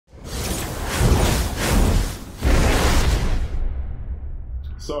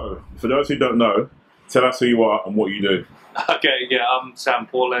So, for those who don't know, tell us who you are and what you do. Okay, yeah, I'm Sam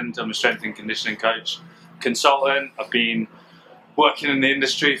Portland. I'm a strength and conditioning coach, consultant. I've been working in the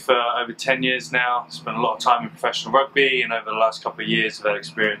industry for over 10 years now. Spent a lot of time in professional rugby, and over the last couple of years I've had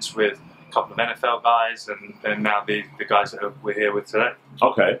experience with a couple of NFL guys and now the guys that we're here with today.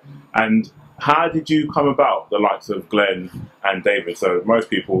 Okay, and how did you come about the likes of Glen and David? So most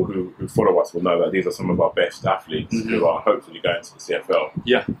people who follow us will know that these are some of our best athletes who are hopefully going to the CFL.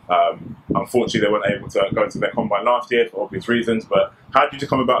 Yeah. Unfortunately, they weren't able to go to their combine last year for obvious reasons, but how did you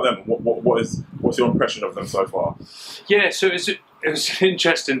come about them? What's your impression of them so far? Yeah, so it was an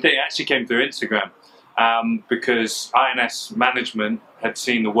interesting thing. It actually came through Instagram because INS management had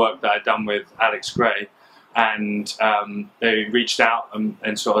seen the work that I'd done with Alex Gray, and they reached out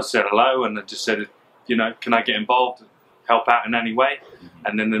and sort of said hello, and I just said, you know, can I get involved, help out in any way?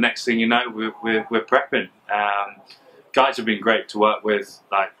 And then the next thing you know, we're prepping. Guys have been great to work with,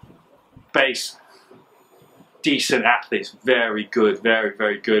 like base, decent athletes, very good, very,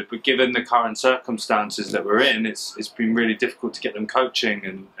 very good. But given the current circumstances that we're in, it's been really difficult to get them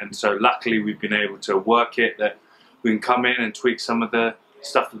coaching, and so luckily we've been able to work it that we can come in and tweak some of the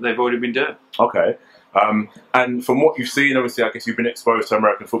stuff that they've already been doing. Okay. And from what you've seen, obviously, I guess you've been exposed to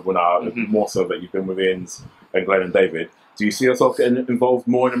American football now, more so that you've been with Ian's and Glen and David. Do you see yourself getting involved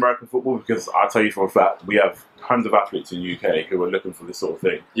more in American football? Because I'll tell you for a fact, we have tons of athletes in the UK who are looking for this sort of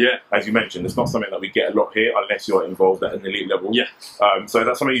thing. Yeah. As you mentioned, it's not something that we get a lot here unless you're involved at an elite level. Yeah. So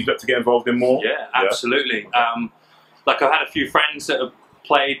that's something you'd like to get involved in more? Yeah, absolutely. Like I've had a few friends that have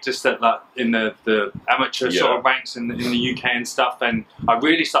played just at in the amateur sort of ranks in the UK and stuff, and I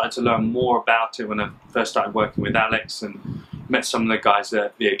really started to learn more about it when I first started working with Alex and met some of the guys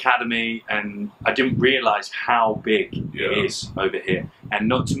at the academy, and I didn't realise how big it is over here, and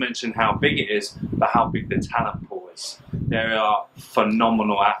not to mention how big it is, but how big the talent pool is. There are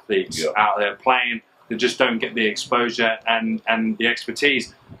phenomenal athletes out there playing that just don't get the exposure and the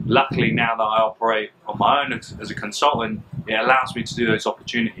expertise. Luckily, now that I operate on my own as a consultant, it allows me to do those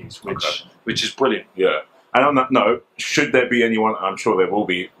opportunities, which is brilliant. Yeah. And on that note, should there be anyone, I'm sure there will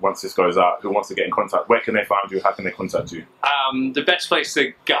be once this goes out, who wants to get in contact, where can they find you? How can they contact you? The best place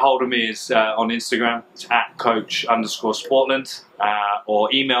to get hold of me is on Instagram. It's @coach_Sportland, or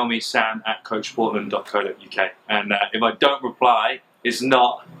email me sam@coachportland.co.uk. And if I don't reply, it's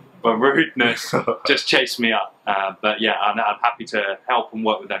not for rudeness, just chase me up. But yeah, I'm happy to help and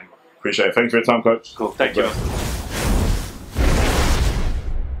work with anyone. Appreciate it. Thanks for your time, Coach. Cool. Thank you.